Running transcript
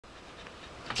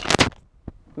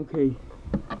Okay,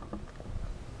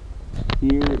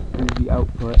 here is the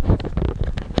output.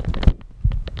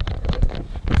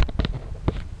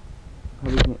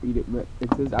 Probably can't read it, but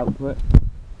it says output.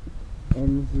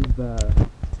 And this is the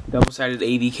double-sided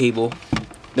AV cable.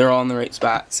 They're all in the right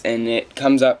spots, and it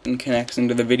comes up and connects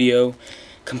into the video,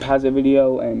 composite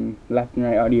video, and left and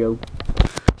right audio.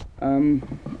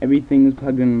 Everything is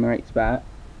plugged in the right spot,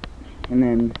 and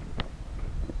then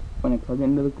when I plug it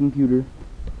into the computer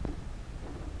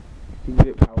to give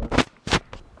it power,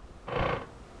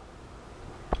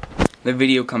 the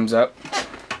video comes up,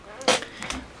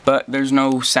 but there's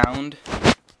no sound.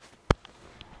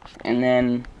 And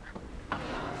then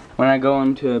when I go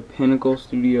into Pinnacle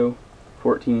Studio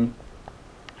 14,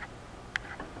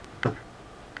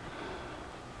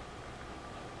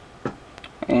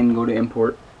 and go to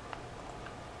import,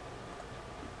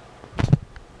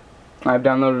 I've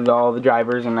downloaded all the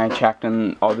drivers and I checked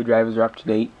and all the drivers are up to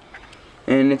date,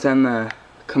 and it's on the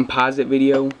composite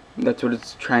video. That's what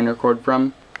it's trying to record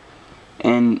from.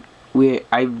 And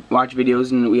I watch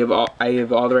videos and I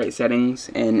have all the right settings,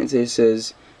 and it just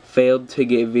says failed to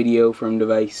get video from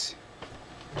device.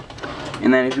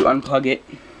 And then if you unplug it,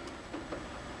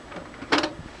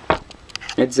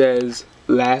 it says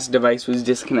last device was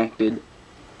disconnected.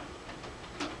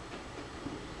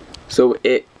 So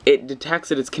it detects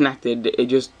that it's connected, it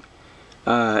just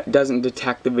doesn't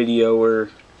detect the video or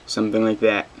something like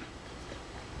that.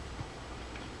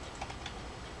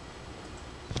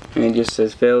 And it just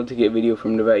says failed to get video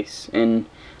from device. And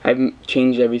I've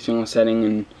changed every single setting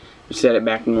and set it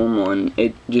back to normal, and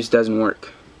it just doesn't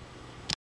work.